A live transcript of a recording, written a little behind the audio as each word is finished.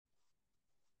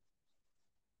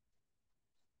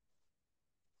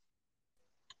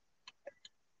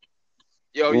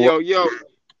Yo, What, yo, yo.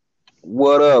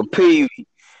 what up, P?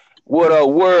 What up,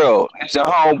 world? It's your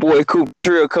homeboy Cooper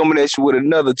Trill coming at you with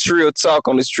another Trill Talk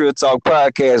on this Trill Talk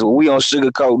podcast. Where we don't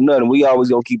sugarcoat nothing. We always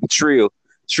gonna keep it trill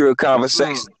Yes, sir.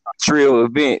 conversations, trill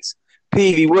events.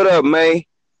 Peavy, what up, man?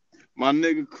 My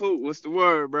nigga Coop, what's the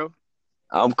word, bro?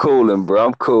 I'm coolin', bro.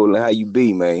 I'm coolin'. How you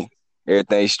be, man?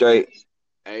 Everything A straight?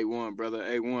 A1, brother.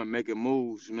 A1, making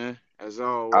moves, man. As I,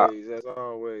 always, as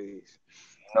always.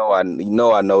 I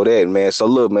know that, man. So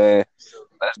look, man.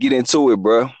 Let's get into it,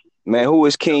 bro. Man, who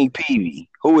is King Peavy?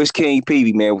 Who is King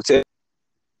Peavy, man? Tell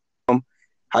him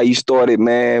how you started,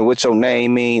 man. What your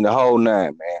name mean? The whole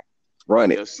nine, man.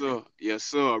 Run it. Yes, sir. Yes,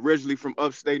 sir. Originally from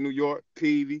upstate New York,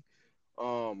 Peavy.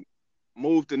 Um,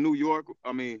 moved to New York.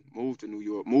 Moved to New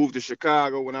York. Moved to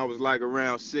Chicago when I was like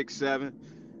around 6,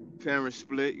 7. Parents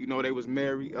split. They was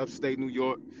married, upstate New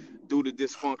York, due to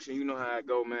dysfunction. You know how it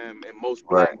go, man. In most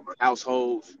Right, black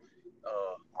households,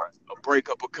 a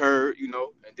breakup occurred. And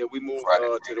then we moved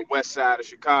right. to the west side of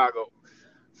Chicago.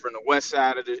 From the west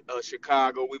side of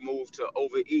Chicago, we moved to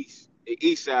over east, the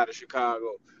east side of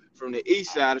Chicago. From the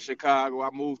east side of Chicago, I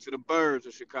moved to the burbs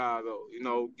of Chicago.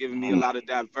 Giving me a Mm, lot of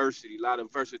diversity, a lot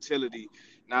of versatility,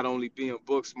 not only being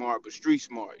book smart but street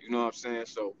smart. You know what I'm saying?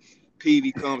 So,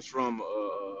 PV comes from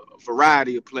a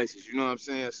variety of places. You know what I'm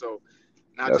saying? So,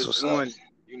 not that's just what's up. one.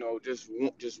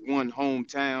 Just one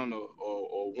hometown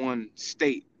or one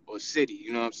state or city.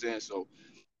 You know what I'm saying? So,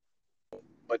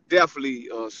 but definitely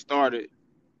started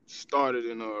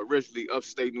in originally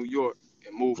upstate New York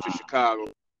and moved to Chicago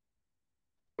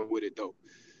with it though.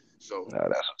 So Nah,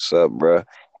 that's what's up, bro.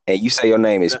 And you say your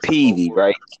name is that's the both Peavy,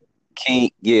 right? worlds. King,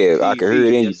 yeah, I can hear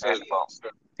it PV, in you. yes sir, yes sir,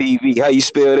 PV, how you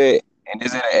spell that? And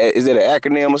is it an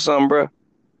acronym or something, bro?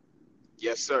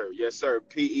 yes sir, yes sir.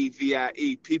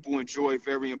 PEVIE. People enjoy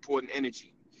very important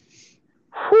energy.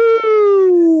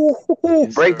 Whoo!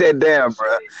 Yes Break sir, that down, yes bro.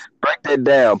 sir. Break that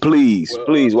down, please, Well,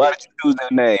 please. Why did you choose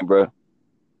that name, bro?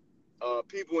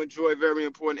 people enjoy very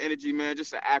important energy, man.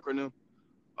 Just an acronym.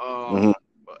 Mm-hmm. Um,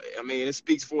 it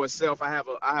speaks for itself. I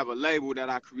have a label that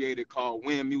I created called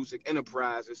Win Music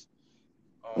Enterprises.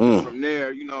 Mm. From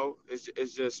there,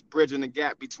 it's just bridging the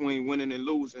gap between winning and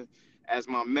losing as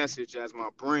my message, as my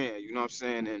brand. You know what I'm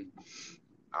saying? And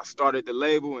I started the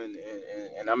label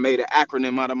and I made an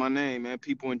acronym out of my name, man.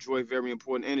 People enjoy very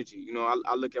important energy.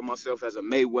 I look at myself as a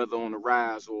Mayweather on the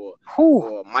rise Whew.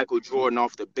 or Michael Jordan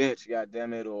off the bench, god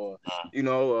damn it, or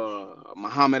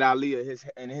Muhammad Ali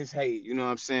his hate. You know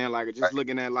what I'm saying? Like just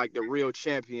looking at like the real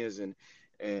champions and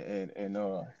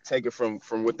take it from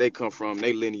what they come from,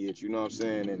 their lineage, you know what I'm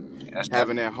saying? And That's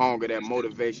having that hunger, that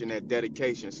motivation, that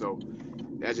dedication. So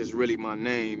that's just really my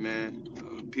name, man.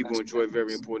 People enjoy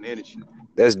very that's important energy.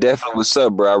 that's definitely what's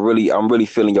up, bro. I'm really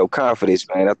feeling your confidence,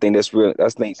 man. I think that's real.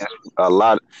 That's a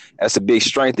lot. That's a big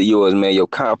strength of yours, man. Your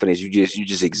confidence. You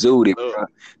just exude it, Love. bro.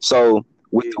 So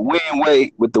with Yeah.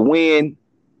 the win.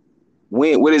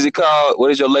 What is it called?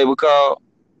 What is your label called?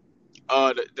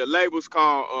 The label's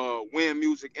called Win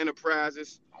Music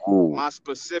Enterprises. Ooh, My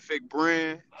specific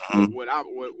brand, mhm.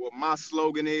 what my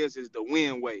slogan is the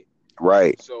win way.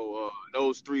 Right, So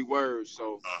those three words.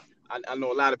 So I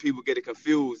know a lot of people get it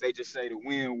confused. They just say the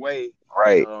win way.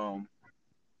 right.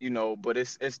 But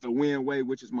it's the win way,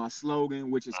 which is my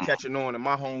slogan, which is catching on in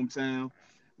my hometown,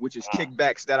 which is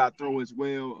kickbacks that I throw as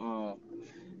well.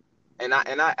 And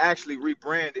I actually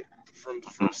rebranded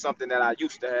from something that I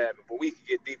used to have, but we can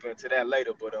get deeper into that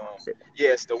later. But yeah,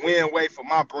 it's the win way for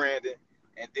my branding,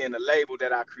 and then the label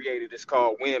that I created is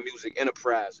called Win Music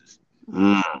Enterprises.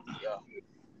 Mm. Yeah,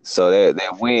 So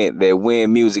that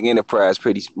win music enterprise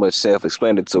pretty much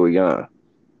self-explanatory, huh?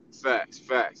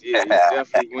 facts. Yeah, it's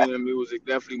definitely win music,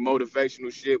 definitely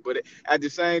motivational shit. But at the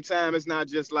same time, it's not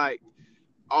just like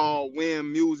all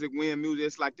win music.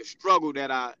 It's like the struggle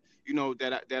that I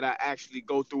actually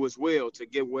go through as well to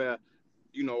get where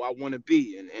I want to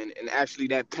be, and actually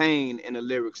that pain in the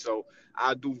lyrics. So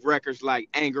I do records like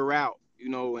Anger Out,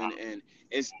 and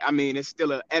it's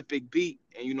still an epic beat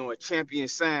and a champion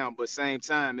sound, but same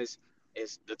time it's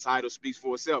the title speaks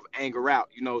for itself, Anger Out,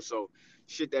 so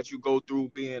shit that you go through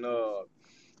being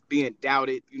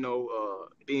doubted,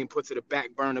 being put to the back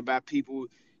burner by people,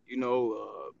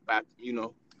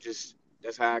 just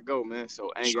that's how I go, man.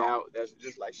 So Anger True, Out, that's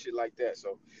just like shit like that.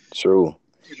 So true,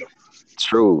 you know,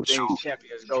 things true.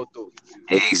 champions go through.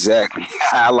 Exactly.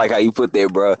 I like how you put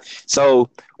that, bro. So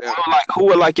Yeah.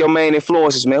 who are like your main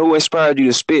influences, man? Who inspired you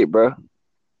to spit, bro?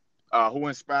 Who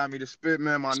inspired me to spit,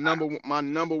 man? My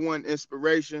number one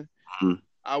inspiration. Mm.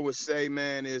 I would say,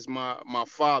 man, is my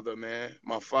father, man.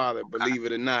 My father, believe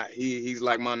it or not, he's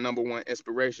like my number one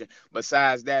inspiration.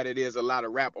 Besides that, it is a lot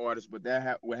of rap artists, but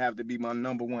that would have to be my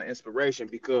number one inspiration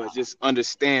because just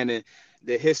understanding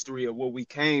the history of where we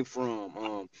came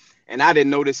from. And I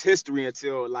didn't know this history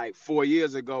until like 4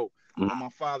 years ago when my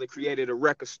father created a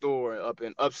record store up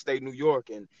in upstate New York,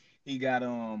 and he got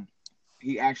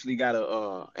he actually got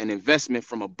a an investment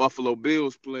from a Buffalo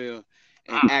Bills player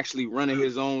and actually running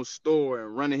his own store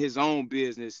and running his own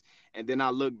business. And then I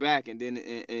look back and then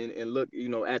and look,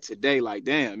 at today, like,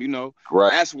 damn,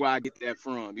 Right. that's where I get that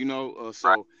from,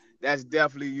 so that's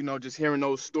definitely, just hearing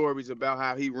those stories about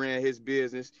how he ran his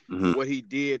business, Mm-hmm. what he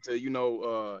did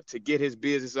to, to get his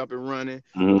business up and running,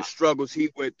 Mm-hmm. the struggles he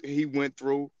went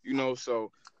through,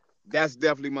 so that's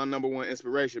definitely my number one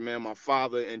inspiration, man. My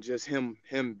father and just him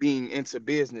being into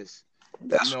business,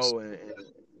 That's what's and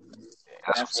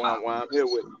that's that's what's why I'm here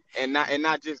with it. And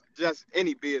not just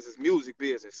any business, music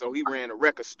business. So he ran a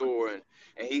record store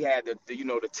and he had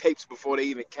the tapes before they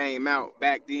even came out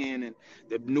back then, and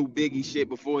the new Biggie shit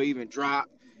before it even dropped.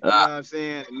 You know up. what I'm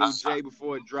saying? The new Jay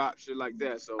before it dropped, shit like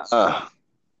that. So Uh,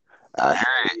 I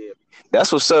yeah,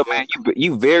 That's what's up, man. definitely.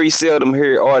 You very seldom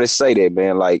hear artists say that,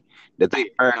 man. Like that they Yeah,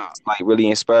 nah, parents like really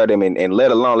inspire them, and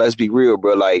let alone, let's be real,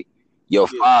 bro. Like your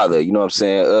yeah, father, you know what I'm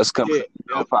saying? Us coming, yeah,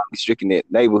 definitely, poverty stricken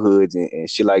neighborhoods and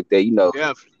shit like that.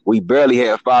 definitely, We barely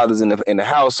have fathers in the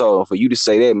household. For you to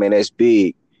say that, man, that's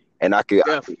big. And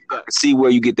definitely, I could see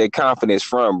where you get that confidence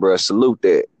from, bro. Salute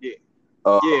that. yeah.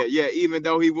 Uh, Yeah. Even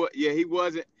though he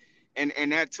wasn't,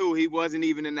 and that too, he wasn't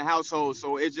even in the household.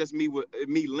 So it's just me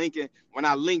linking when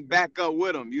I linked back up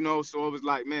with him, So it was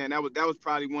like, man, that was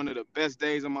probably one of the best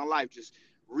days of my life, just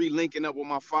re-linking up with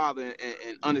my father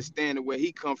and understanding where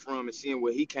he come from and seeing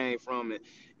where he came from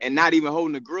and not even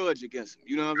holding a grudge against him.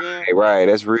 You know what I'm saying? right,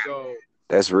 that's real. So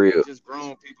That's yeah, real. just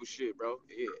grown people shit, bro.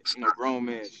 Yeah, grown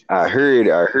man shit. I heard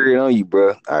it on you,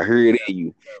 bro. I heard it in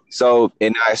you. So,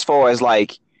 and as far as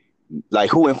like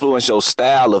who influenced your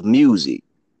style of music?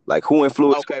 Like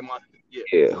Okay,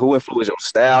 yeah. who influenced your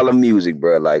style of music,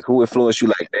 bro? Like who influenced you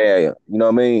like that? You know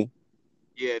what I mean?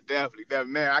 Yeah, definitely. That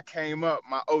man, I came up,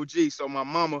 my OG. So my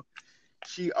mama,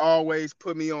 she always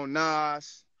put me on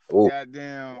Nas, Oh,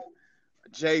 goddamn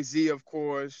Jay-Z, of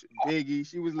course, Biggie.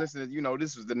 She was listening,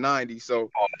 this was the 90s. So,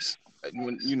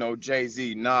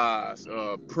 Jay-Z, Nas,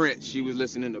 Prince. She was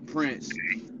listening to Prince,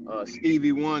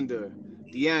 Stevie Wonder,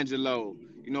 D'Angelo.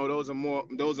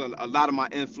 Those are a lot of my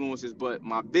influences, but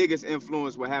my biggest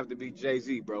influence would have to be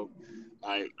Jay-Z, bro.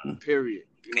 Like, period.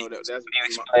 That's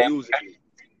can you my, explain? musically.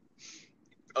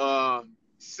 Uh,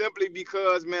 Simply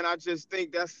because, man, I just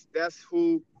think that's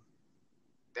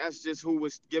just who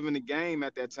was giving the game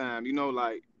at that time.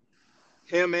 Like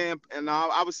him and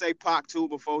I would say Pac too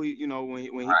before he, when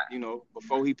he,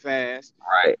 before he passed.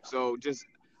 Right. So just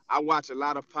I watch a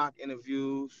lot of Pac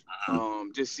interviews,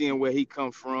 Mhm. just seeing where he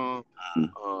come from,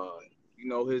 uh,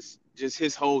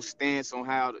 his whole stance on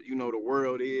how the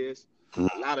world is, a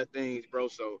Mhm. lot of things, bro.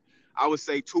 So I would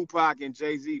say Tupac and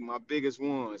Jay Z, my biggest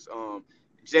ones.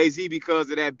 Jay Z because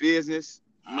of that business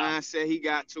mindset he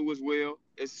got to as well.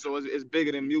 It's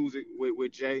bigger than music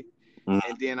with Jay. Mhm.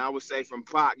 And then I would say from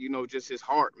Pac, just his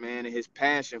heart, man, and his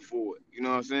passion for it. You know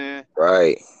what I'm saying?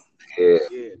 Right. Yeah.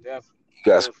 Yeah, definitely,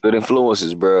 You got some definitely. good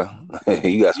influences, bro.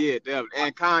 You got some. Yeah, definitely.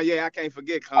 And Kanye, I can't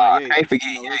forget I Kanye. can't forget.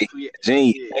 His create,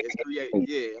 Genius. yeah, his create,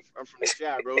 yeah. I'm from the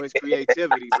shop, bro. His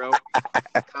creativity, bro.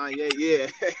 Kanye, yeah.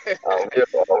 Oh,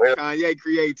 hell, oh, hell. Kanye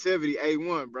creativity,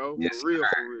 A1, bro. For Yes, real,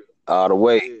 for real. all the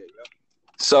way. Yeah,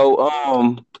 So,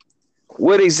 yeah.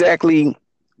 what exactly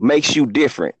makes you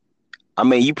different? I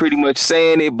mean, you pretty much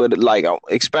saying it, but like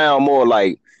expound more.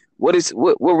 Like, what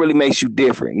really makes you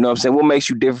different? You know what I'm saying? What makes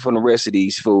you different from the rest of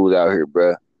these fools out here,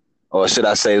 bro? Or should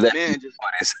I say that? Man, just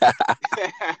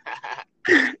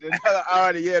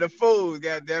already, yeah, the fools,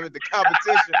 goddamn it, the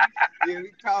competition. Yeah,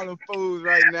 we call them fools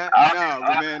right now. No,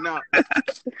 but man, no.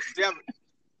 Def-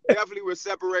 Definitely what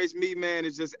separates me, man,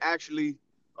 is just actually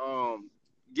um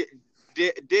get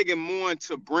digging more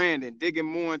into branding, digging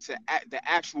more into the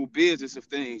actual business of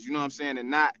things. You know what I'm saying, and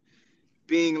not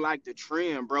being like the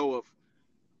trend, bro. Of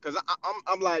because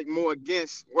I'm like more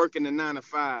against working the 9 to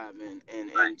 5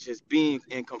 and just being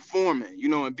and conforming,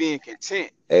 and being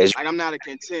content. As Like I'm not a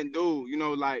content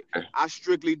dude, like I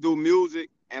strictly do music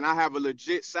and I have a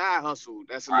legit side hustle.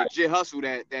 That's a right, legit hustle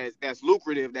that's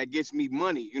lucrative, that gets me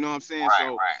money. You know what I'm saying? So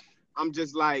right, I'm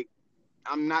just like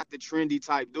I'm not the trendy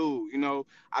type dude.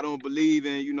 I don't believe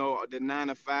in the 9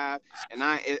 to 5,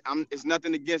 and it's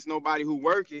nothing against nobody who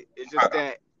work it. It's just right.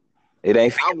 that It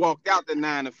ain't I walked out the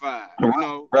 9 to 5.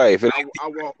 right. If it I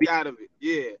walked out of it.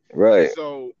 Yeah. ain't right,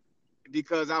 So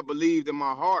because I believed in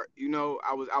my heart, you know,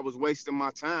 I was wasting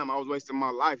my time. I was wasting my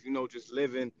life, you know, just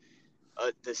living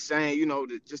the same, you know,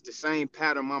 just the same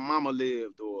pattern my mama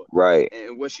lived, or Right.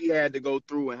 and what she had to go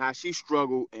through and how she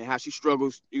struggled and how she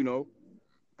struggles, you know,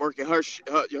 working her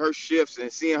shifts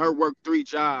and seeing her work 3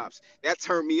 jobs. That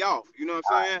turned me off. You know what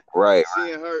I'm saying? Right.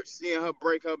 Seeing her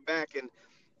break her back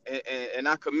and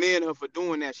I commend her for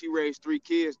doing that. She raised 3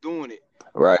 kids doing it.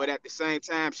 Right. But at the same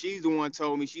time, she's the one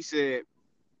told me, she said,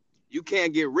 you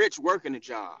can't get rich working a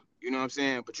job. You know what I'm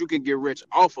saying? But you can get rich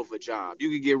off of a job. You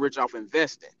can get rich off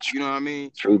investing. You know what I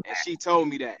mean? True. And she told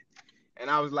me that. And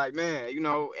I was like, man, you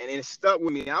know, and it stuck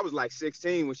with me. I was like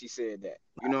 16 when she said that.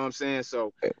 You know what I'm saying?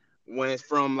 So when it's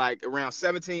from like around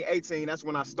 17, 18, that's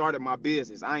when I started my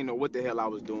business. I didn't know what the hell I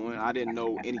was doing. I didn't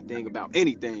know anything about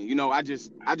anything. You know, I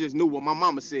just knew what my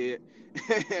mama said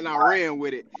and I ran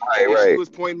with it. Right. And Right. she was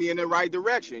pointing me in the right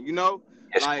direction, you know?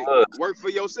 Yes, Like, work for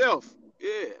yourself.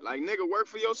 Yeah, like nigga, work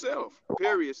for yourself.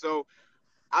 Period. So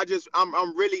I'm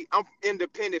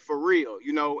independent for real,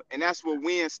 you know, and that's what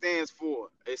WIN stands for.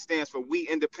 It stands for We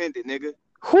Independent, nigga.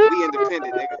 We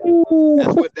independent,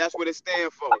 nigga. That's what it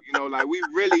stands for. You know, like we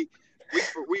really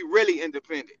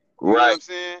independent. You know what I'm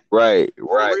saying? Right.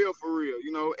 For real.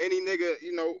 You know, any nigga,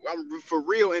 you know, I'm for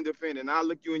real independent. I'll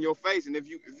look you in your face, and if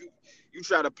you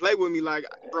try to play with me, like,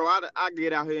 bro, I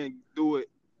get out here and do it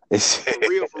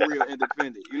for real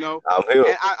independent. You know, I'm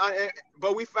here.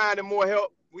 But we finding more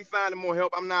help.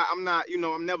 I'm not, you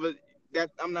know, I'm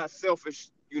not selfish.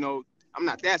 You know, I'm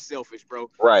not that selfish, bro.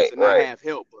 Right. To not have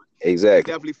help. But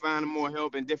Exactly. definitely finding more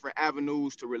help in different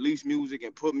avenues to release music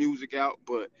and put music out.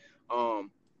 But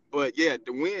yeah,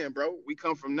 the WIN, bro. We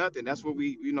come from nothing. That's what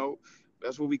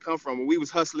that's where we come from. When we was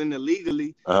hustling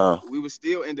illegally, we was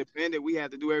still independent. We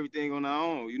had to do everything on our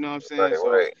own. You know what I'm saying?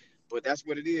 Right. But that's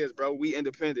what it is, bro. We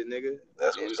independent, nigga.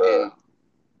 That's what's up. And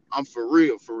I'm for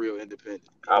real independent.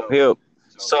 I'm here.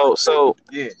 So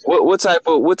yeah. What type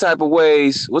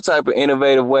of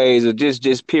innovative ways, or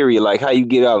just period, like how you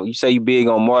get out? You say you big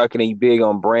on marketing, you big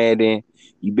on branding,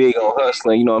 you big on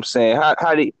hustling. You know what I'm saying?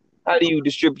 How do you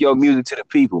distribute your music to the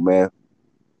people, man?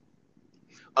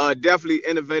 Definitely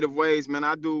innovative ways, man.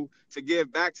 I do to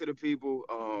give back to the people.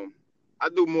 I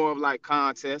do more of like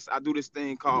contests. I do this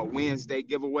thing called Wednesday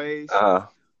giveaways.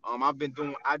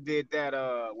 I did that,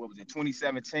 what was it,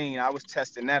 2017. I was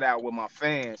testing that out with my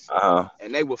fans,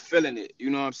 and they were feeling it,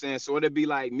 you know what I'm saying? So it'd be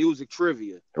like music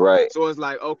trivia. Right. So it's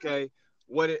like, okay,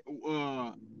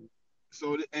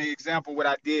 so an example, what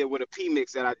I did with a P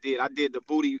mix that I did the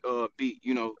booty beat,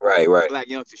 you know, Right. Black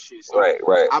Youngster shit. So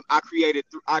Right. I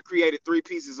created 3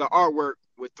 pieces of artwork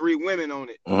with 3 women on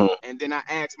it, and then I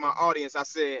asked my audience, I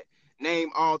said, name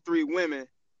all 3 women,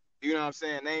 you know what I'm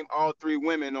saying? Name all 3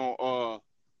 women on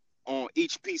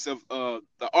each piece of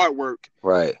the artwork,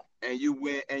 right? And you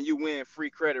win free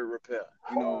credit repair,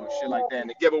 you know, shit like that. And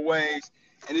the giveaways,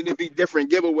 and it'd be different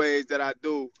giveaways that I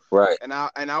do, right? And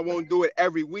I won't do it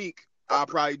every week. I'll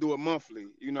probably do it monthly,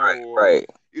 you know, right.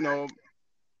 You know,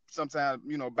 sometimes,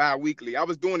 you know, bi-weekly. I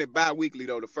was doing it bi-weekly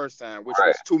though the first time, which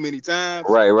was too many times,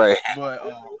 right.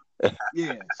 But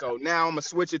yeah, so now I'm gonna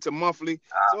switch it to monthly.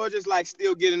 So it's just like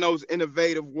still getting those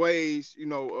innovative ways, you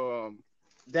know,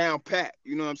 down pat,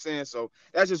 you know what I'm saying? So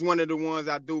that's just one of the ones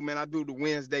I do, man. I do the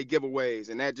Wednesday giveaways,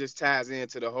 and that just ties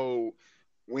into the whole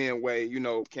WIN way, you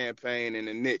know, campaign and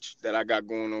the niche that I got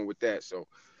going on with that. So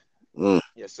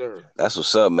yes, sir. That's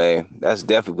what's up, man. That's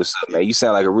definitely what's up, man. You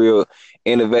sound like a real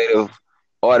innovative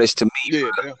artist to me. Yeah,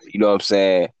 definitely. You know what I'm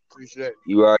saying? Appreciate it.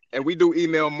 You are. And we do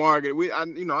email marketing. I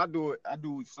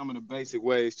do some of the basic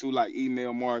ways too, like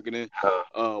email marketing,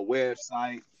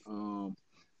 website,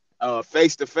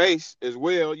 face to face as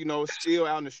well. You know, still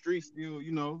out in the street, still,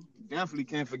 you know, definitely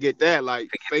can't forget that. Like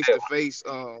face to face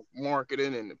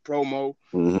marketing and the promo.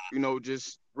 You know,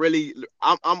 just really,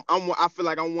 I feel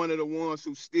like I'm one of the ones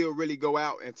who still really go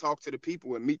out and talk to the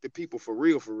people and meet the people for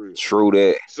real. True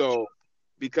that. So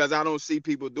because I don't see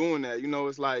people doing that, you know,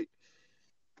 it's like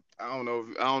I don't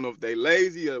know if they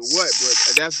lazy or what,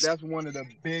 but that's one of the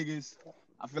biggest.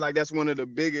 I feel like that's one of the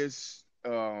biggest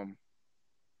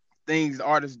things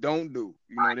artists don't do.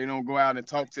 You know, they don't go out and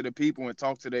talk to the people and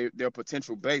talk to their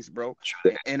potential base, bro,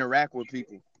 and interact with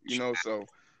people. You know, so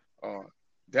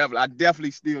I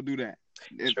definitely still do that.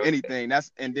 If anything,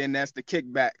 that's the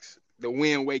kickbacks, the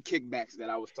WIN way kickbacks that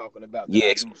I was talking about.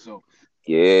 Yeah. So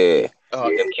yeah.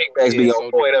 The kickbacks be on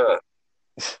point up.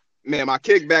 Man, my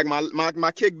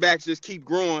kickbacks just keep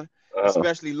growing,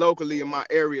 especially locally in my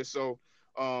area. So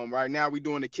right now we're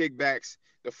doing the kickbacks.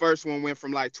 The first one went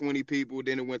from like 20 people,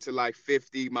 then it went to like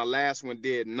 50. My last one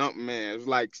did nothing, man. It was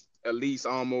like at least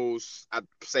almost I'd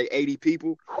say 80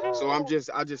 people. So I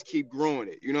just keep growing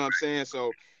it. You know what I'm saying?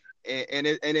 So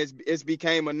it's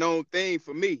became a known thing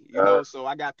for me, you know. So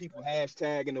I got people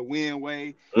hashtagging the Win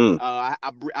Way. I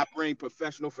bring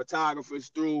professional photographers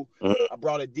through. I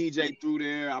brought a DJ through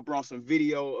there. I brought some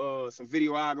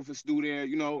videographers through there,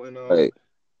 you know, and Right.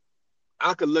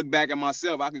 I could look back at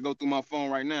myself. I could go through my phone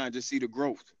right now and just see the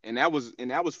growth. And that was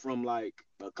from like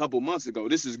a couple months ago.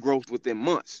 This is growth within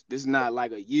months. This is not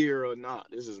like a year or not.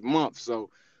 This is months. So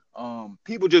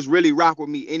people just really rock with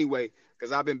me anyway,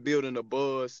 because I've been building a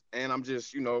buzz and I'm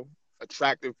just, you know,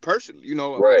 attractive person, you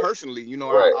know, Right. personally, you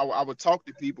know, Right. I would talk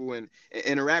to people and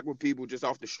interact with people just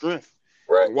off the strength.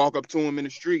 Right. And walk up to them in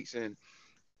the streets and,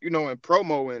 you know, and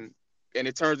promo and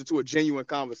it turns into a genuine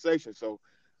conversation. So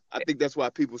I think that's why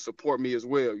people support me as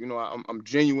well. You know, I'm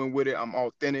genuine with it. I'm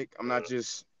authentic. I'm not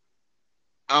just,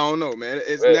 I don't know, man.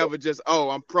 It's Right. never just, oh,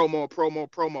 I'm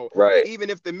promo. Right. Even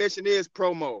if the mission is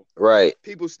promo, Right.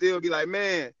 people still be like,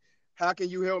 man, how can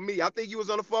you help me? I think you was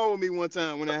on the phone with me one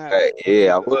time when that happened. Right.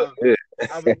 Yeah, I was.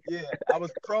 I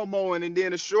was promoing, and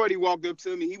then a shorty walked up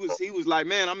to me. He was like,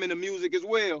 man, I'm into music as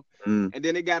well. And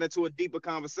then it got into a deeper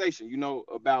conversation, you know,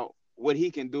 about what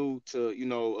he can do to, you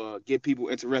know, get people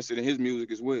interested in his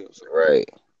music as well. So, Right.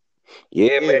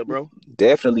 Yeah, man. bro.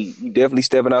 Definitely, you definitely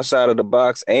stepping outside of the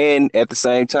box, and at the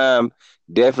same time,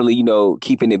 definitely, you know,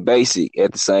 keeping it basic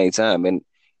at the same time. And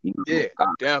you know, Yeah,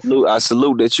 definitely. I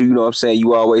salute that you know what I'm saying,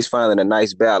 you always finding a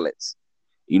nice balance.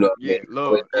 You know what I Yeah, mean?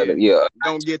 love. Yeah. Yeah.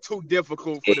 Don't get too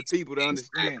difficult for the people to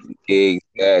understand.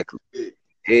 Exactly.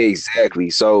 Exactly.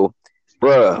 So,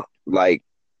 bruh, like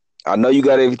I know you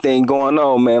got everything going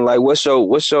on, man. Like what's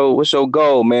your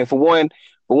goal, man? For one,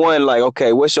 like,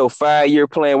 okay, what's your 5-year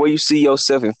plan? Where you see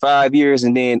yourself in 5 years,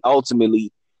 and then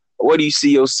ultimately, where do you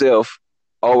see yourself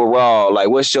overall? Like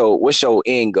what's your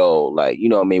end goal? Like, you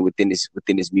know what I mean, within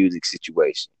this music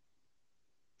situation.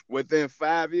 Within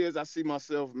 5 years, I see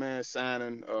myself, man,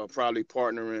 signing, probably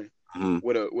partnering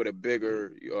with a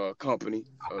bigger company,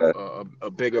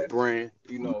 a bigger brand,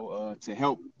 you know, to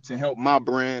help my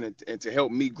brand and to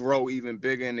help me grow even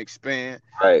bigger and expand.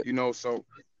 Right. You know, so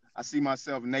I see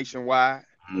myself nationwide,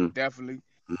 definitely.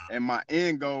 And my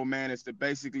end goal, man, is to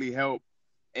basically help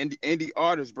indie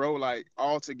artists, bro, like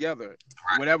all together.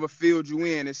 Whatever field you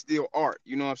in, it's still art.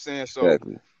 You know what I'm saying? So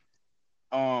Exactly.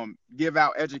 Give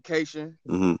out education,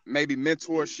 maybe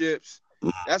mentorships.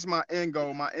 That's my end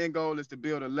goal. My end goal is to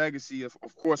build a legacy, of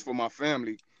course, for my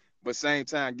family, but same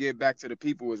time give back to the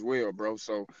people as well, bro.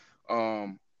 So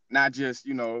not just,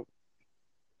 you know,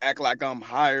 act like I'm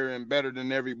higher and better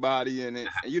than everybody, and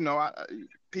you know,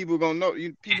 people gonna know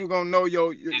you. People gonna know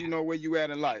your you know, where you at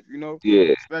in life. You know,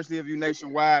 Yeah. especially if you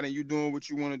nationwide and you doing what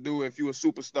you want to do. If you a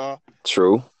superstar,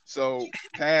 True. so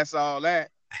past all that,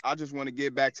 I just want to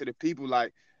get back to the people,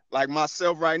 like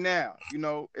myself right now. You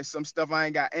know, it's some stuff I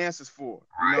ain't got answers for.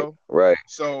 You know, Right.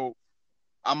 so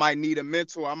I might need a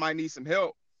mentor. I might need some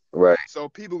help. Right. So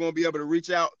people gonna be able to reach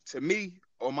out to me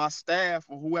or my staff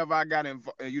or whoever I got in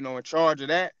charge of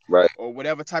that, Right. or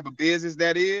whatever type of business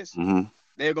that is. Mm-hmm.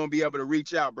 They're gonna be able to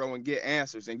reach out, bro, and get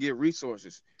answers and get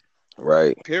resources.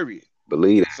 Right. Period.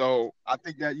 Believe it. So I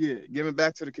think that, yeah, giving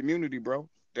back to the community, bro,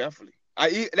 definitely.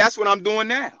 That's what I'm doing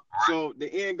now. So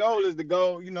the end goal is the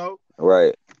goal, you know.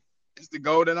 Right. It's the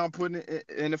goal that I'm putting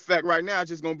in effect right now. It's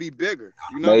just gonna be bigger,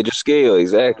 you know. Major scale,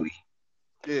 exactly.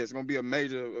 Yeah, it's gonna be a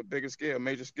bigger scale,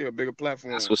 bigger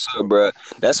platform. That's what's up, bro.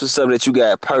 That's what's up, that you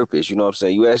got purpose. You know what I'm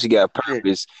saying? You actually got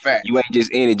purpose. Fact. You ain't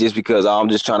just in it just because I'm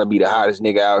just trying to be the hottest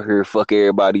nigga out here. Fuck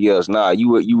everybody else. Nah,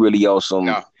 you really on some.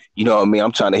 Nah. You know what I mean?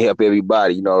 I'm trying to help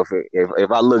everybody. You know,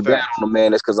 if I look down on a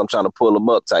man, that's because I'm trying to pull them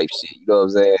up, type shit. You know what I'm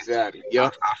saying? Exactly. Yeah.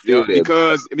 I feel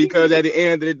that. Because at the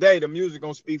end of the day, the music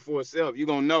gonna speak for itself. You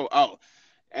gonna know, oh,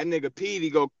 that nigga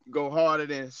Petey go harder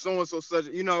than so and so such.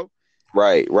 You know.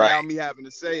 Right. Without me having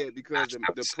to say it, because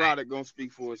the product gonna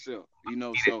speak for itself, you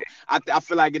know. So I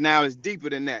feel like it now is deeper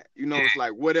than that, you know. It's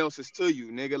like, what else is to you,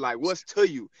 nigga? Like, what's to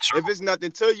you? If it's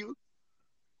nothing to you,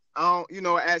 I don't, you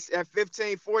know, at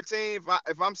 15, 14,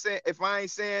 if I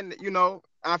ain't saying, you know,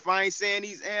 if I ain't saying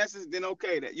these answers, then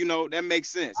okay, that, you know, that makes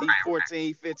sense. He's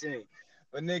 14, 15.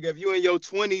 But nigga, if you in your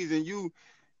 20s and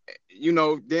you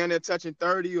know, down there touching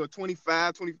 30 or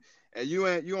 25, 20, and you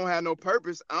don't have no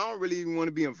purpose, I don't really even want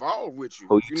to be involved with you.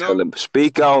 Who you tell him?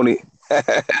 Speak on it. At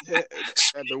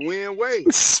the Win Way.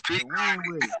 The Win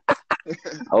Way.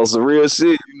 On some real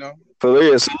shit. You know? For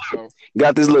real. So,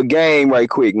 got this little game right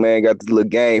quick, man. Got this little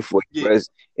game for you. Yeah.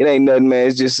 It ain't nothing, man.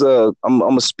 It's just I'm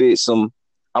gonna spit some.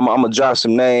 I'm gonna drop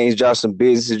some names, drop some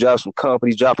businesses, drop some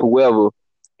companies, drop whoever,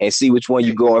 and see which one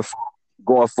you going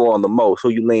for on the most.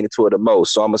 Who you leaning toward the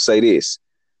most? So I'm gonna say this.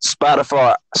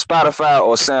 Spotify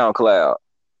or SoundCloud?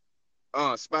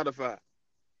 Spotify.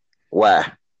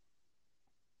 Why?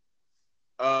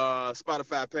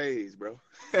 Spotify pays, bro.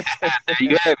 There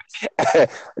you have it.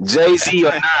 Jay-Z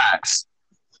or Nas?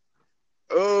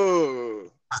 Oh,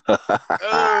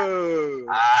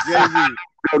 Jay-Z.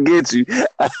 I'll get you.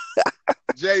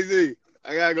 Jay-Z.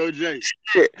 I gotta go Jay.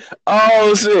 Shit.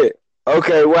 Oh shit.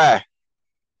 Okay, why?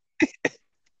 He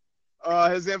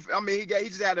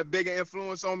just had a bigger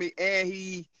influence on me, and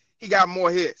he got more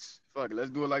hits. Fuck it,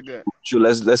 let's do it like that. Sure,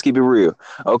 let's keep it real.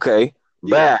 Okay.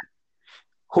 Yeah. Bye.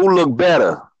 Who look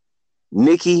better?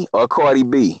 Nicki or Cardi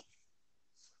B?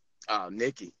 Oh,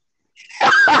 Nicki.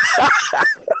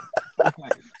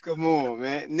 Come on,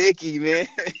 man. Nicki, man.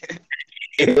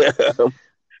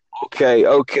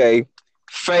 Okay.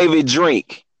 Favorite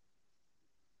drink?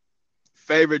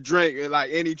 Favorite drink,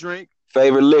 like any drink?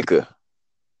 Favorite liquor?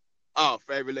 Oh,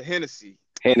 favorite Hennessy.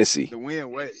 Hennessy. The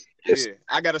win way. Yes. Yeah.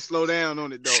 I gotta slow down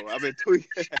on it though. I've been tweaking.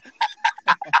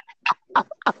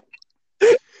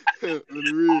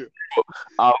 Real.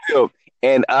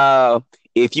 And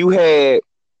if you had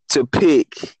to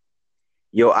pick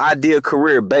your ideal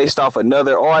career based off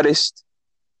another artist,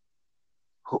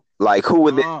 like who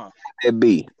would that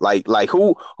be? Like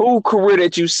who career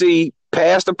that you see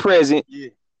past or present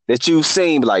that you've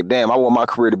seen, like, damn, I want my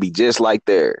career to be just like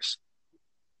theirs?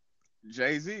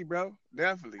 Jay-Z, bro.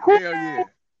 Definitely. Hell yeah.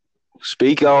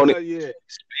 Speak on it. Yeah.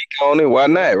 Speak on it. Why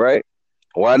not, right?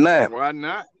 Why not? Why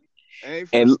not? Ain't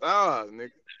for stars, nigga.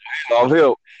 I'm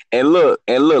here. And look,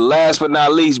 last but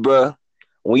not least, bro,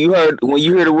 when you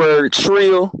hear the word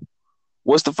trill,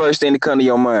 what's the first thing that come to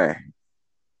your mind?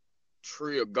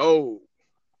 Trill gold.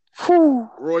 Whew.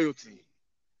 Royalty.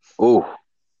 Oh.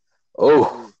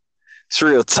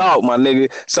 Trill talk, my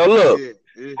nigga. So look,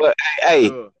 but hey,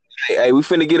 we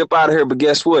finna get up out of here, but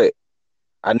guess what?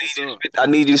 I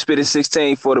need you to spit a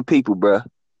 16 for the people, bro.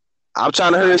 I'm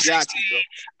trying to hear it.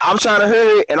 I'm trying to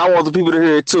hear it, and I want the people to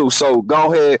hear it too. So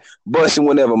go ahead, bust it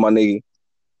whenever, my nigga.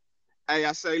 Hey,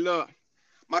 I say, look,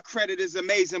 my credit is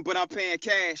amazing, but I'm paying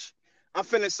cash. I'm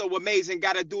feeling so amazing,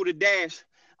 gotta do the dash.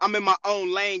 I'm in my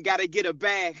own lane, gotta get a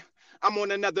bag. I'm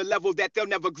on another level that they'll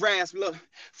never grasp. Look,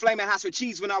 flaming hot with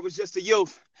cheese when I was just a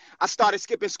youth. I started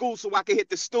skipping school so I could hit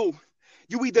the stool.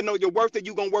 You either know your worth or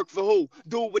you gonna work for who?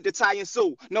 Dude with the tie and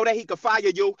suit. Know that he could fire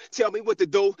you. Tell me what to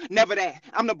do. Never that.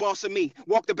 I'm the boss of me.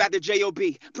 Walked about the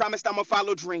J.O.B. Promised I'ma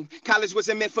follow dream. College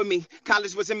wasn't meant for me.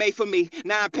 College wasn't made for me.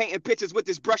 Now I'm painting pictures with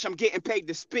this brush. I'm getting paid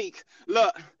to speak.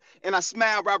 Look, and I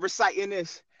smile while reciting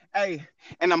this. Hey,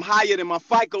 and I'm higher than my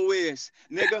FICO is.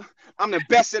 Nigga, I'm the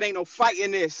best. It ain't no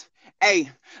fighting this.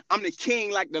 Hey, I'm the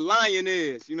king like the lion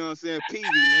is. You know what I'm saying? Peavy,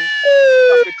 man.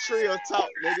 Like a trill talk,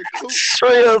 nigga.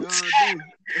 Trill.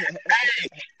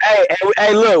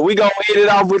 Hey, look, we gonna hit it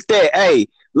off with that. Hey,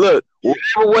 look,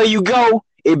 wherever way you go,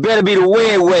 it better be the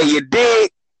win way. You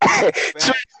dig?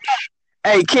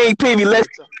 Hey, King Peavy, let's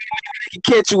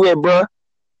catch you in, bro.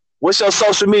 What's your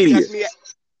social media?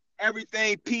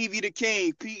 Everything Peavy the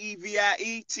King.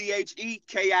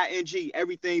 PEVIETHEKING.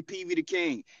 Everything Peavy the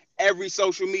King. Every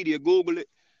social media, Google it.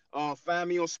 Find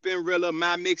me on Spinrilla,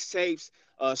 my mixtapes,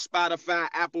 Spotify,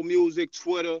 Apple Music,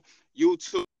 Twitter,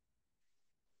 YouTube.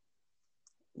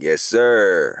 Yes,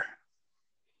 sir.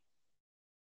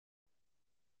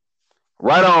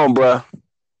 Right on, bro.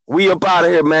 We up out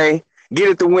of here, man. Get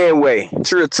it the win way.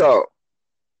 Trill talk.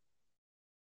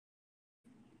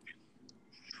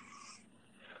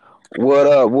 What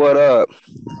up?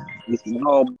 This is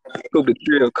Cooper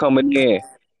Trill coming in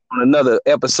on another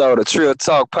episode of Trill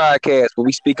Talk Podcast, where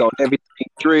we speak on everything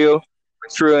trill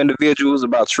individuals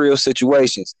about trill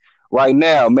situations. Right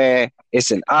now, man,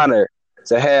 it's an honor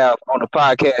to have on the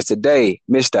podcast today,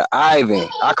 Mr. Ivan.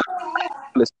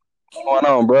 What's going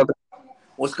on, brother?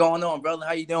 What's going on, brother?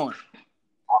 How you doing?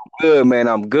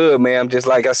 I'm good, man. I'm just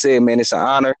like I said, man, it's an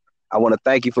honor. I want to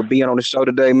thank you for being on the show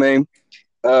today, man.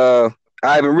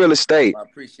 Ivan Real Estate. I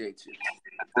appreciate you.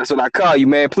 That's what I call you,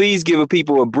 man. Please give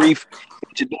people a brief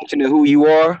introduction to who you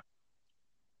are.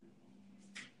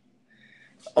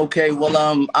 Okay, well,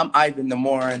 I'm Ivan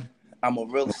Namorin. I'm a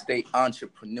real estate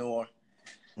entrepreneur.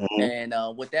 Mm-hmm. And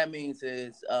what that means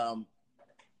is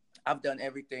I've done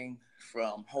everything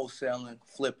from wholesaling,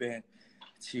 flipping,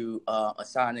 to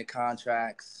assigning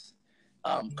contracts,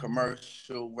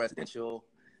 commercial, residential.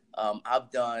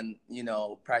 I've done,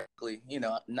 practically,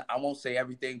 I won't say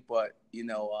everything, but,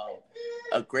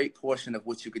 a great portion of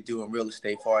what you could do in real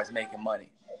estate as far as making money.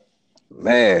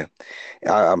 Man,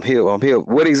 I'm here.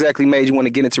 What exactly made you want to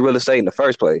get into real estate in the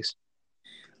first place?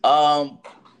 I'm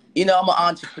an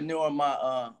entrepreneur.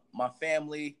 My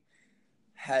family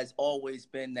has always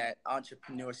been that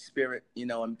entrepreneur spirit,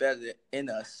 embedded in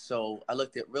us. So I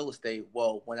looked at real estate.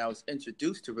 Well, when I was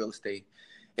introduced to real estate,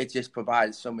 it just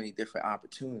provided so many different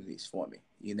opportunities for me,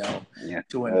 Yeah.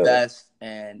 to invest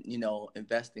and,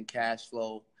 invest in cash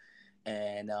flow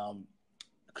and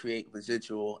create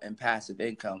residual and passive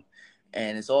income.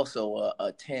 And it's also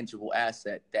a tangible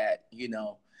asset that, you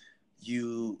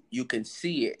can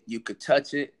see it, you could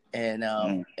touch it. And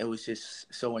it was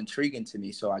just so intriguing to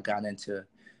me. So I got into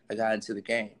the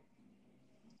game.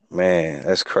 Man,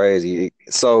 that's crazy.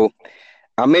 So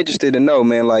I'm interested to know,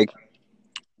 man, like,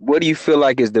 what do you feel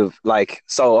like is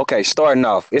okay, starting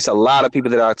off, it's a lot of people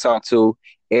that I talk to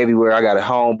everywhere. I got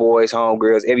homeboys,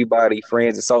 homegirls, everybody,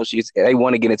 friends, associates, they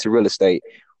want to get into real estate.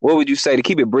 What would you say, to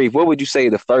keep it brief, what would you say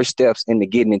the first steps into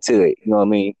getting into it? You know what I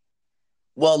mean?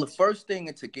 Well, the first thing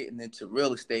into getting into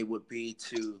real estate would be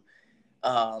to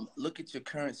look at your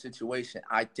current situation,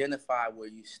 identify where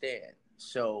you stand.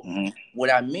 So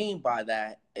what I mean by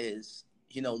that is,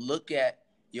 look at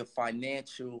your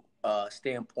financial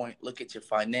standpoint, look at your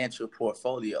financial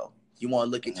portfolio. You want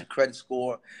to look at your credit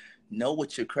score, know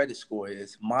what your credit score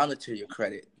is, monitor your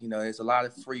credit. There's a lot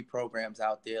of free programs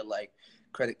out there like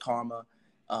Credit Karma.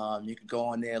 You can go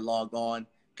on there, log on,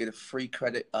 get a free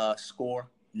credit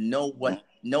score. Know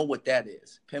what that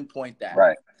is. Pinpoint that.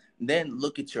 Right. Then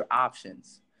look at your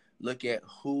options. Look at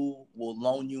who will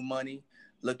loan you money.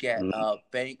 Look at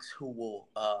banks who will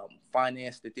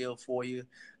finance the deal for you.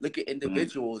 Look at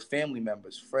individuals, family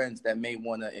members, friends that may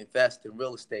want to invest in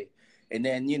real estate. And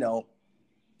then,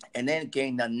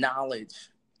 gain the knowledge,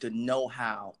 the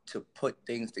know-how to put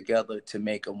things together to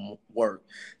make them work.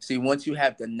 See, once you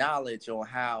have the knowledge on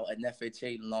how an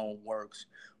FHA loan works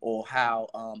or how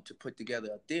to put together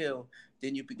a deal,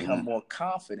 then you become more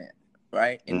confident,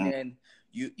 right? And then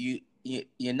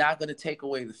you're not going to take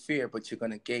away the fear, but you're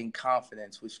going to gain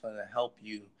confidence, which is going to help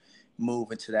you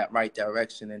move into that right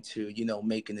direction into,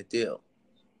 making a deal.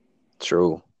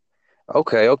 True.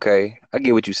 Okay. I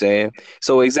get what you're saying.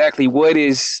 So exactly what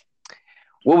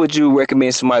would you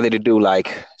recommend somebody to do?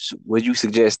 Like, would you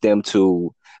suggest them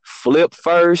to flip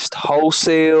first,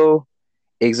 wholesale?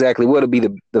 Exactly. What would be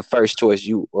the first choice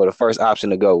or the first option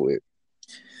to go with?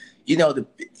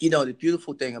 The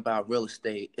beautiful thing about real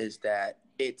estate is that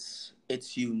it's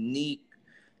unique,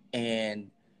 and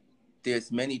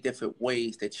there's many different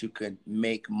ways that you can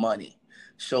make money.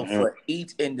 So for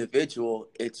each individual,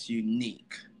 it's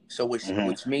unique. So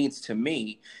which means to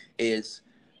me is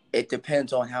it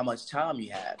depends on how much time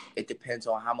you have. It depends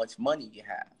on how much money you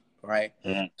have, right?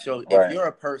 So if you're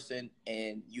a person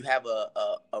and you have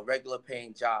a regular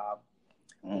paying job,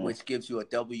 which gives you a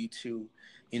W-2,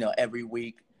 every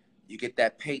week, you get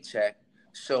that paycheck.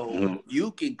 So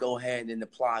you can go ahead and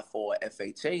apply for an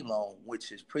FHA loan,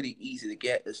 which is pretty easy to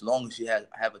get as long as you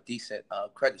have a decent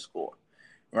credit score,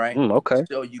 right? Okay.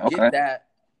 So you get that,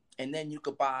 and then you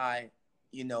could buy,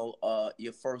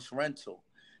 your first rental.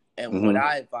 And what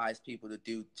I advise people to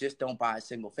do, just don't buy a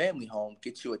single family home.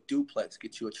 Get you a duplex,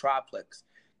 get you a triplex,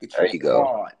 get you a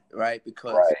quad, right?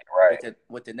 Because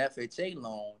with an FHA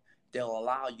loan, they'll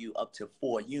allow you up to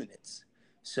 4 units.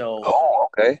 So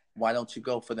why don't you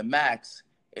go for the max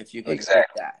if you're going to get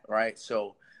that, right?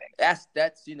 So that's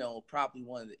probably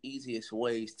one of the easiest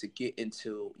ways to get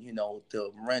into,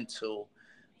 the rental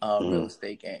real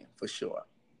estate game for sure.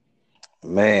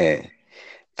 Man,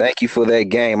 thank you for that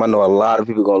game. I know a lot of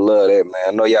people gonna love that, man.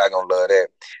 I know y'all gonna love that.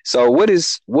 So what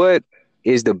is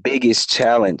the biggest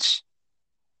challenge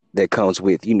that comes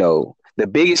with, the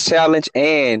biggest challenge,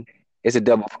 and it's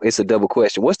a double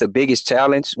question. What's the biggest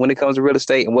challenge when it comes to real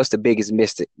estate, and what's the biggest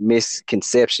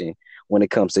misconception when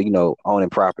it comes to, owning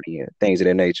property and things of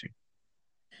that nature?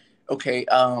 Okay,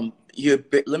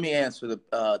 let me answer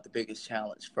the biggest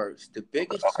challenge first. The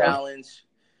biggest challenge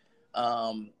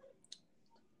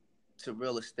to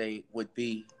real estate would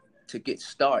be to get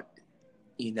started.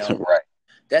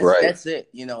 That's it,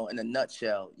 in a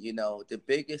nutshell. The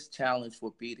biggest challenge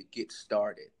would be to get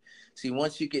started. See,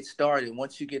 once you get started,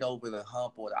 once you get over the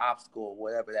hump or the obstacle or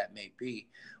whatever that may be,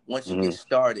 once you get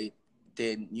started,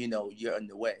 then you're on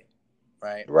the way,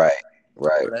 right? Right.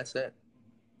 So that's it.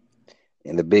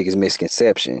 And the biggest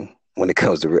misconception when it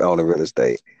comes to owning real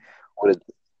estate, what is?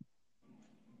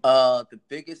 The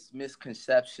biggest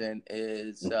misconception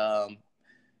is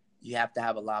you have to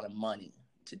have a lot of money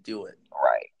to do it.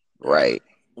 Right.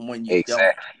 When you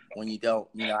don't,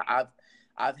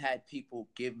 I've had people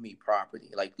give me property,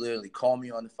 like literally call me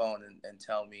on the phone and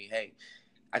tell me, hey,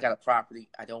 I got a property,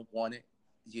 I don't want it,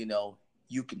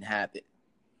 you can have it,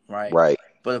 right?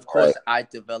 But of course, I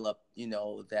developed,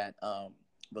 that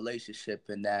relationship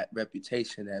and that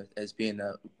reputation as being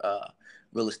a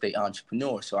real estate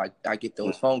entrepreneur. So I get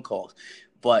those phone calls.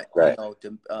 But, Right.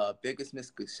 The biggest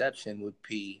misconception would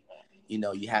be,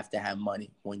 you have to have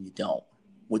money when you don't.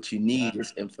 What you need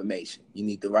is information. You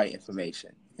need the right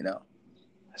information.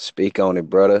 Speak on it,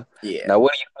 brother. Yeah. Now,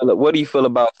 what do you feel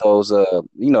about those the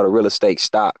real estate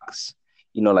stocks?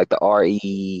 Like the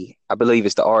RE, I believe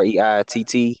it's the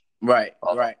REITT. Right,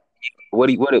 right.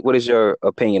 What is your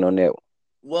opinion on that?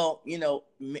 Well,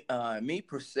 me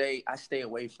per se, I stay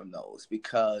away from those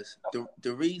because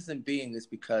the reason being is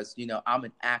because, I'm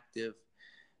an active,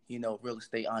 real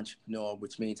estate entrepreneur,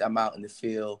 which means I'm out in the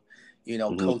field,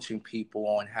 coaching people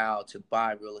on how to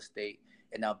buy real estate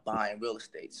and not buying real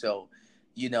estate. So,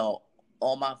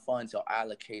 all my funds are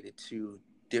allocated to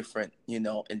different,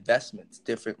 investments,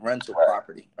 different rental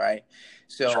property, right?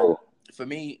 So True. for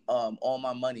me, all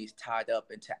my money is tied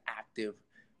up into active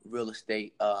real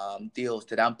estate deals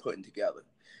that I'm putting together,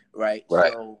 right?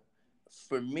 Right. So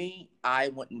for me, I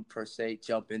wouldn't per se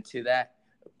jump into that,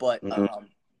 but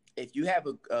if you have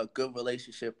a good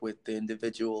relationship with the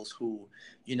individuals who,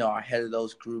 are head of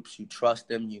those groups, you trust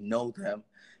them, you know them,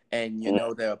 and you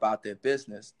know they're about their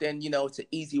business, then, it's an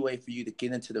easy way for you to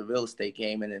get into the real estate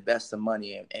game and invest some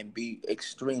money and be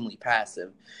extremely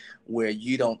passive, where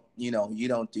you don't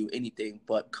do anything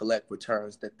but collect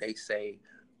returns that they say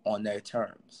on their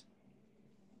terms.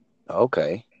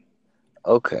 Okay.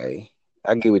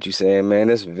 I get what you're saying, man.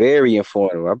 That's very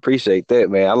informative. I appreciate that,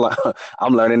 man.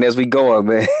 I'm learning as we go,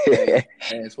 man. Hey,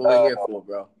 that's what we're here for,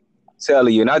 bro.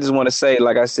 Telling you, and I just want to say,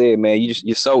 like I said, man,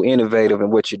 you're so innovative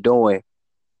in what you're doing.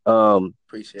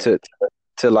 Appreciate to it.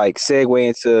 to like segue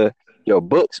into your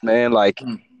books, man. Like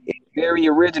it's very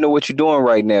original what you're doing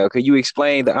right now. Could you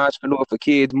explain the Entrepreneur for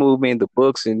Kids movement, the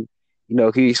books, and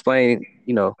can you explain,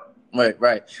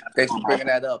 Right. Thanks for bringing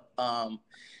that up.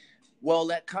 Well,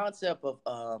 that concept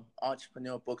of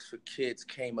entrepreneur books for kids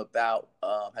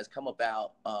has come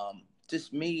about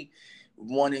just me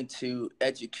wanting to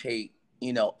educate,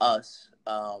 us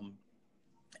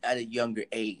at a younger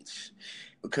age,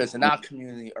 because in our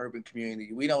community, urban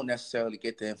community, we don't necessarily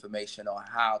get the information on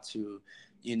how to,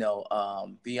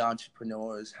 be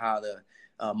entrepreneurs, how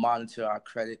to monitor our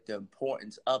credit, the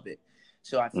importance of it.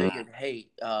 So I figured, hey,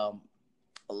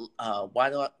 why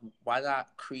not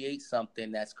create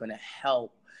something that's going to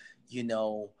help,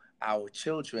 our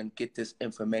children get this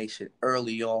information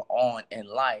early on in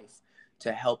life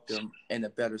to help them in a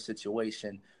better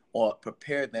situation or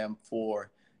prepare them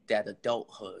for that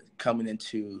adulthood coming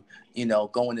into,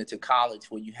 going into college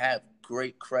where you have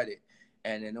great credit.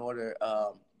 And in order,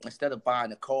 instead of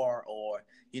buying a car or,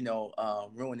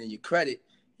 ruining your credit,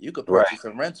 you could purchase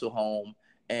a rental home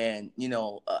and,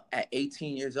 at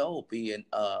 18 years old, be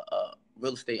a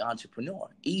real estate entrepreneur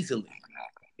easily.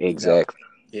 Exactly.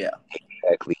 Yeah.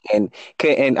 Exactly.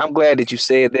 And I'm glad that you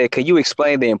said that. Can you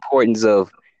explain the importance of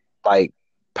like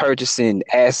purchasing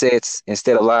assets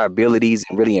instead of liabilities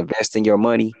and really investing your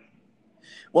money?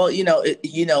 Well,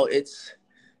 it's,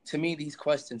 to me, these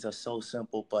questions are so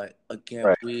simple, but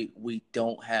again, we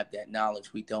don't have that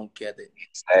knowledge. We don't get it.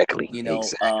 Exactly.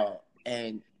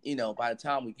 And by the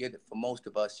time we get it, for most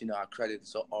of us, our credit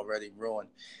is already ruined.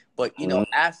 But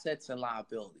assets and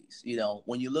liabilities.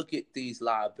 When you look at these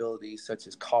liabilities, such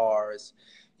as cars,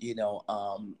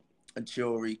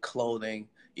 jewelry, clothing,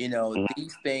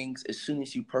 these things, as soon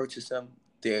as you purchase them,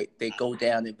 they go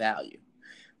down in value.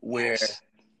 Where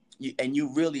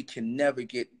you really can never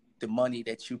get the money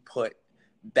that you put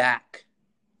back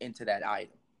into that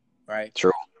item, right?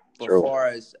 True. But as far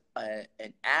as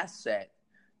an asset,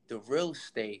 the real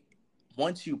estate,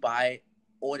 once you buy it,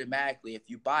 automatically, if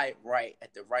you buy it right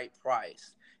at the right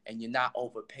price and you're not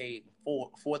overpaid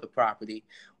for the property,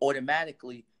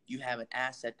 automatically you have an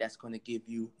asset that's going to give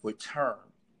you return,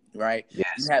 right? Yes.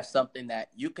 You have something that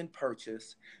you can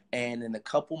purchase, and in a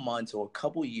couple months or a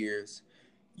couple years,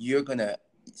 you're going to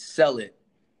sell it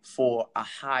for a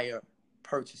higher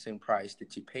purchasing price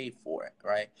that you paid for it,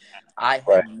 right? I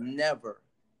have never,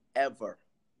 ever,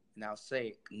 and I'll say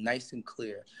it nice and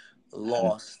clear,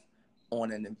 lost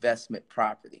on an investment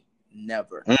property.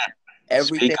 Never.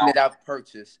 Everything that I've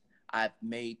purchased, I've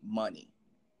made money.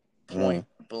 Point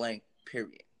blank,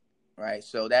 period. Right?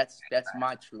 So that's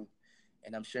my truth,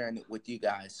 and I'm sharing it with you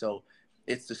guys. So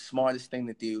it's the smartest thing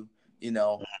to do,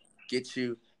 get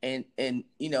you. And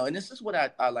this is what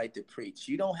I like to preach.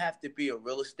 You don't have to be a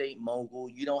real estate mogul.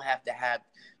 You don't have to have,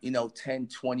 10,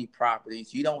 20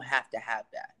 properties. You don't have to have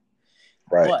that.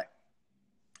 Right. But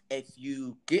if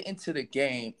you get into the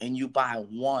game and you buy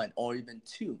one or even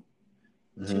two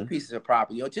pieces of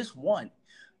property or just one,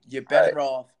 you're better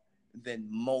off than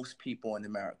most people in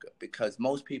America, because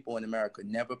most people in America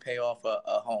never pay off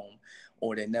a home,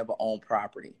 or they never own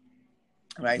property,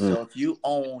 right? So if you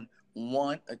own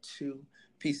one or two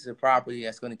pieces of property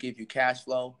that's going to give you cash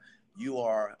flow, you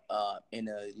are in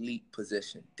an elite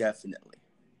position, definitely.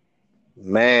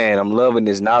 Man, I'm loving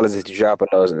this knowledge that you're dropping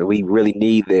us. We really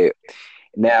need that.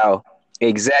 Now,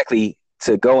 exactly,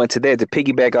 to go into that, to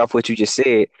piggyback off what you just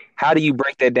said, how do you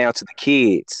break that down to the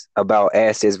kids about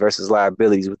assets versus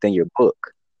liabilities within your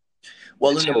book?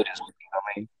 Well, The children's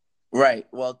book, right.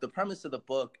 Well, the premise of the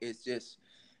book is just,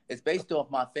 it's based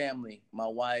off my family, my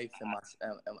wife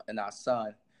and our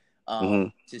son.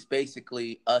 Just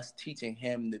basically us teaching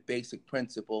him the basic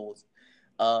principles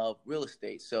of real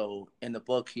estate. So in the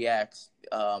book, he asked,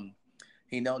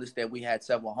 he noticed that we had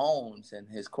several homes, and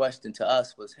his question to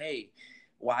us was, "Hey,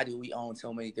 why do we own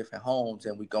so many different homes?"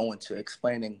 And we go into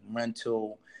explaining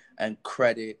rental and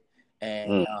credit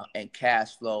and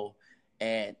cash flow.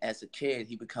 And as a kid,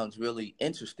 he becomes really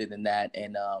interested in that,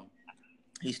 and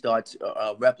he starts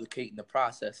replicating the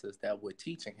processes that we're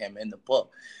teaching him in the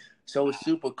book. So it's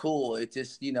super cool. It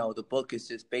just, the book is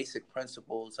just basic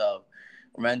principles of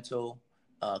rental,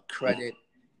 credit,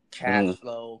 cash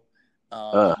flow,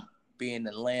 being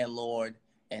the landlord,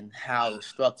 and how the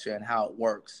structure and how it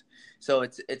works. So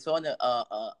it's on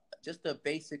just a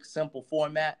basic, simple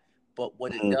format. But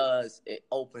what it does, it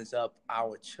opens up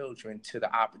our children to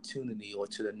the opportunity, or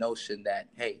to the notion that,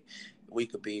 hey, we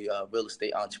could be real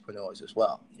estate entrepreneurs as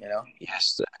well,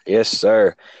 Yes, sir. Yes,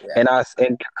 sir. Yeah.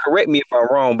 And correct me if I'm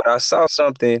wrong, but I saw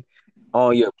something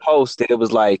on your post that it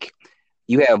was like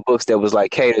you have books that was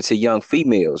like catered to young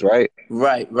females, right?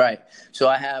 Right. So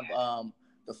I have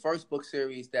the first book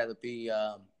series that'll be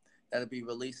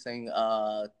releasing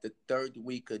the third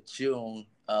week of June.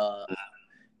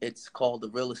 It's called The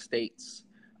Real Estates.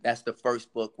 That's the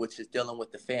first book, which is dealing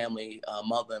with the family,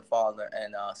 mother and father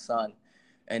and son.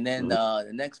 And then the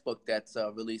next book that's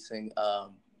releasing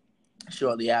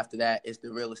shortly after that is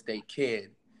The Real Estate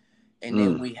Kid. And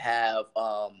then we have,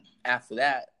 after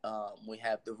that, we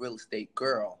have The Real Estate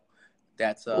Girl.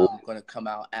 That's going to come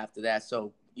out after that.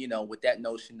 So, with that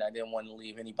notion, I didn't want to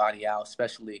leave anybody out,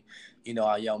 especially,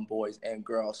 our young boys and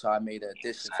girls. So I made an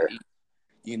addition to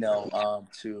each,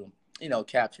 to,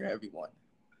 capture everyone.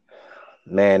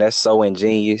 Man, that's so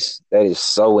ingenious. That is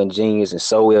so ingenious and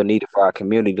so well needed for our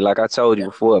community. Like I told you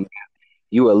before, man,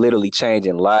 you are literally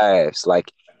changing lives.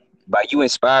 Like, by you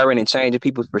inspiring and changing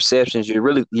people's perceptions,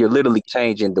 you're literally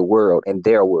changing the world and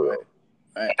their world.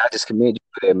 Right. I just commend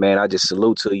you for that, man. I just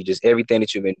salute to you, just everything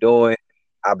that you've been doing.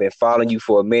 I've been following you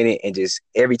for a minute, and just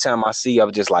every time I see you,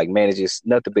 I'm just like, man, it's just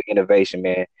nothing but innovation,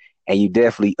 man. And you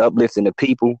definitely uplifting the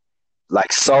people.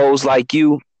 Like, souls like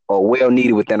you are well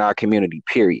needed within our community,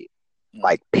 period.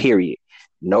 Like, period.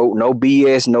 No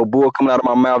BS, no bull coming out of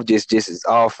my mouth. Just it's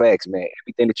all facts, man.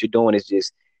 Everything that you're doing is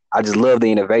just, I just love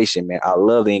the innovation, man. I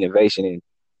love the innovation, and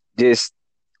just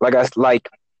like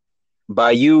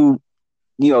by you,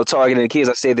 targeting the kids.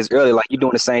 I said this earlier, like you're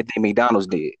doing the same thing McDonald's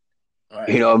did. Right.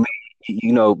 You know what I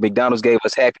mean? McDonald's gave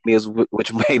us Happy Meals,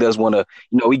 which made us want to.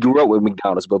 We grew up with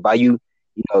McDonald's, but by you,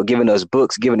 giving us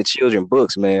books, giving the children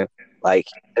books, man, like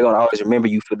they're gonna always remember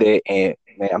you for that. And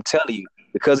man, I'm telling you,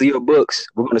 because of your books,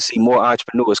 we're gonna see more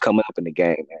entrepreneurs coming up in the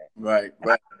game, man. Right. I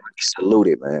really salute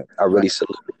it, man. I really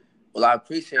salute it. Well, I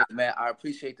appreciate it, man. I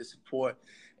appreciate the support.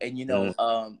 And,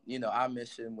 our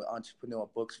mission with Entrepreneur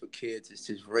Books for Kids is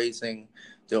just raising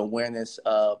the awareness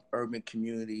of urban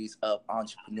communities, of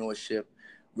entrepreneurship,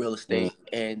 real estate.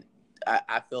 And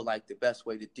I feel like the best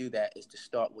way to do that is to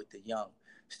start with the young,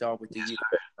 start with the youth,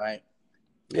 right?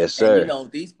 Yes, sir.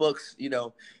 And, these books,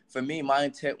 for me, my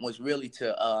intent was really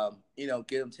to,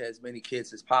 get them to as many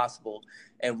kids as possible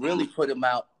and really put them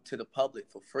out to the public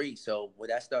for free. So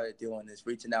what I started doing is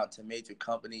reaching out to major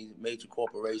companies, major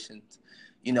corporations,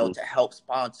 to help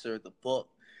sponsor the book,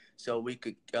 so we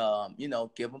could,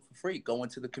 give them for free, go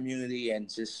into the community and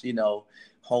just,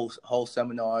 hold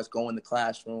seminars, go into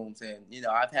classrooms. And,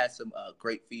 I've had some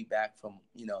great feedback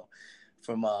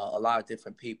from a lot of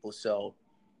different people. So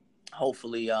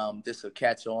hopefully this will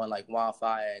catch on like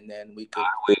wildfire, and then we could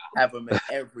have them in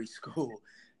every school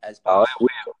as possible. Oh,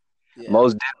 it will. Yeah.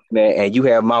 Most definitely, man. And you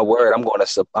have my word. I'm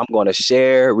gonna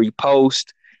share,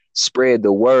 repost, spread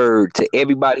the word to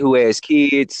everybody who has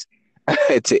kids,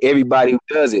 to everybody who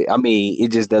does it. I mean, it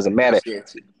just doesn't matter.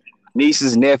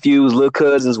 Nieces, nephews, little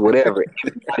cousins, whatever.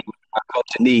 Everybody in my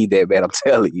culture need that, man. I'm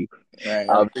telling you. Right,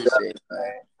 I appreciate it,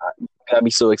 man. You got me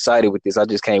so excited with this. I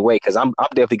just can't wait, because I'm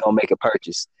definitely gonna make a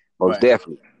purchase. Most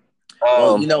definitely.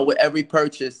 Well, with every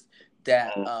purchase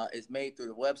that is made through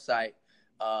the website,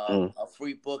 a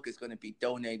free book is going to be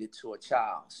donated to a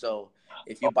child. So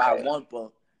if you buy one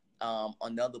book,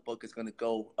 another book is going to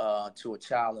go to a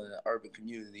child in an urban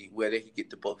community where they can get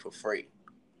the book for free.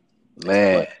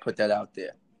 Man, put that out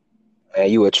there. Man,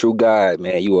 you a true God,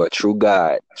 man. You are a true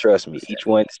God. Trust me. Each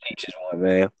one teaches one,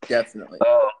 man. Definitely.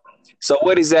 So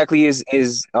what exactly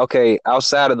is okay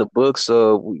outside of the books?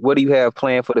 What do you have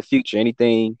planned for the future?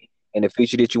 Anything in the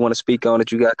future that you want to speak on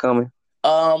that you got coming?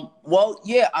 Well,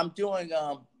 yeah, I'm doing.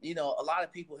 You know, a lot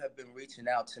of people have been reaching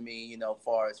out to me. You know, as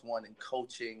far as wanting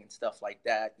coaching and stuff like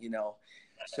that. You know,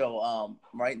 so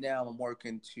right now I'm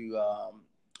working to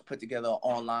put together an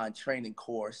online training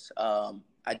course.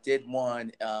 I did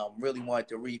one, really wanted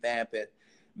to revamp it,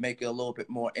 make it a little bit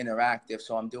more interactive.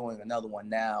 So I'm doing another one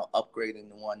now, upgrading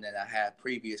the one that I had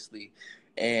previously.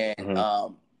 And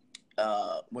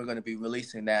we're going to be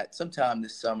releasing that sometime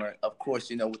this summer. Of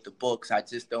course, you know, with the books, I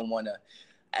just don't want to,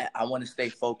 I want to stay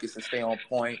focused and stay on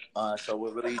point. So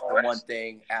we're releasing one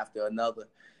thing after another.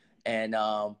 And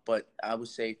but I would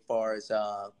say as far as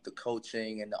the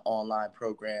coaching and the online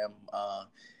program,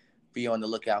 be on the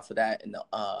lookout for that in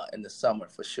the summer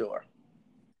for sure.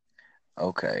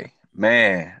 Okay,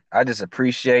 man. I just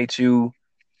appreciate you,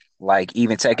 like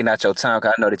even taking out your time.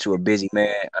 'Cause I know that you're a busy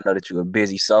man. I know that you're a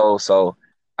busy soul. So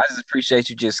I just appreciate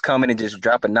you just coming and just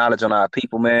dropping knowledge on our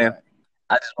people, man.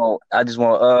 Right. I just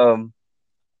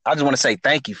want to say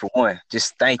thank you for one.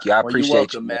 Just thank you. I Well, you're appreciate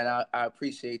welcome, you, man. I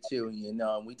appreciate you. You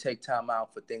know, we take time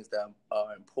out for things that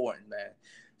are important, man.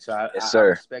 So I Yes,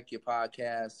 sir. respect your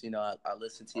podcast. You know, I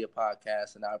listen to your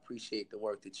podcast, and I appreciate the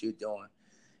work that you're doing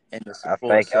and the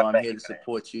support. So I'm here to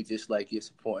support you just like you're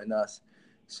supporting us.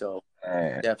 So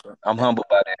Man, definitely. I'm humbled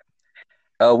by that.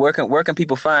 Where can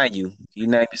people find you? You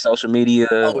name your social media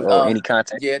or any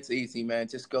contact? Yeah, it's easy, man.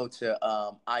 Just go to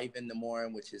Ivan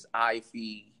Nemorin, which is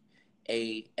IVANNEMORIN.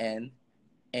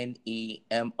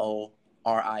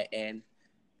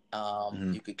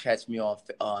 You could catch me on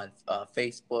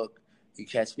Facebook. You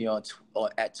catch me on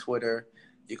at Twitter.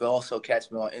 You can also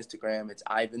catch me on Instagram. It's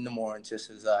Ivan Nemorin,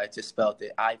 just as I just spelled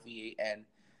it, IVANNEMORIN.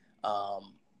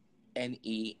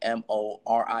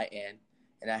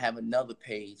 And I have another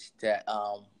page that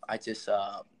I just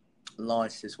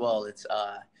launched as well. It's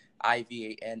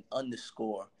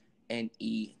IVAN_NEMORIN,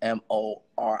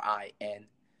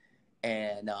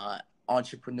 and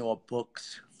Entrepreneur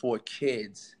Books for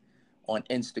Kids on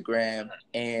Instagram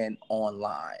and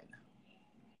online.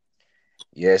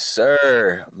 Yes,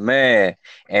 sir, man.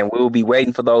 And we'll be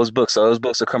waiting for those books. So those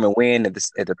books are coming when at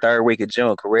the third week of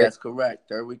June, correct? That's correct.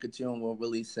 Third week of June, we're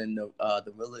releasing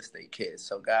the Real Estate Kids.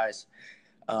 So guys,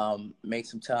 make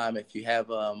some time. If you have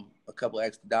a couple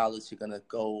extra dollars, you're gonna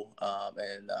go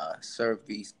and serve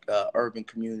these urban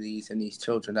communities and these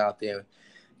children out there.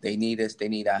 They need us. They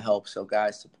need our help. So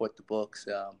guys, support the books.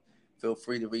 Feel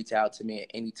free to reach out to me at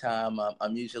any time.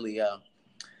 I'm usually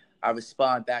I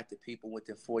respond back to people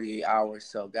within 48 hours.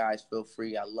 So guys, feel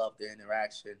free. I love the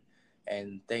interaction,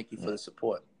 and thank you for the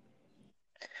support.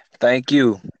 Thank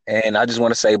you. And I just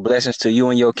want to say blessings to you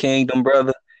and your kingdom,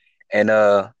 brother. And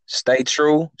stay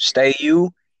true, stay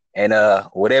you. And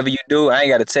whatever you do, I ain't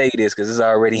got to tell you this because it's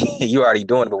already you already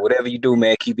doing it. But whatever you do,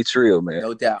 man, keep it real, man.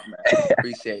 No doubt, man.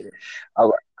 Appreciate it.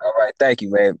 All right. Thank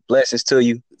you, man. Blessings to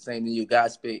you. Same to you.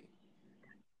 Godspeed.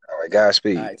 All right,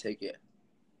 Godspeed. All right, take care.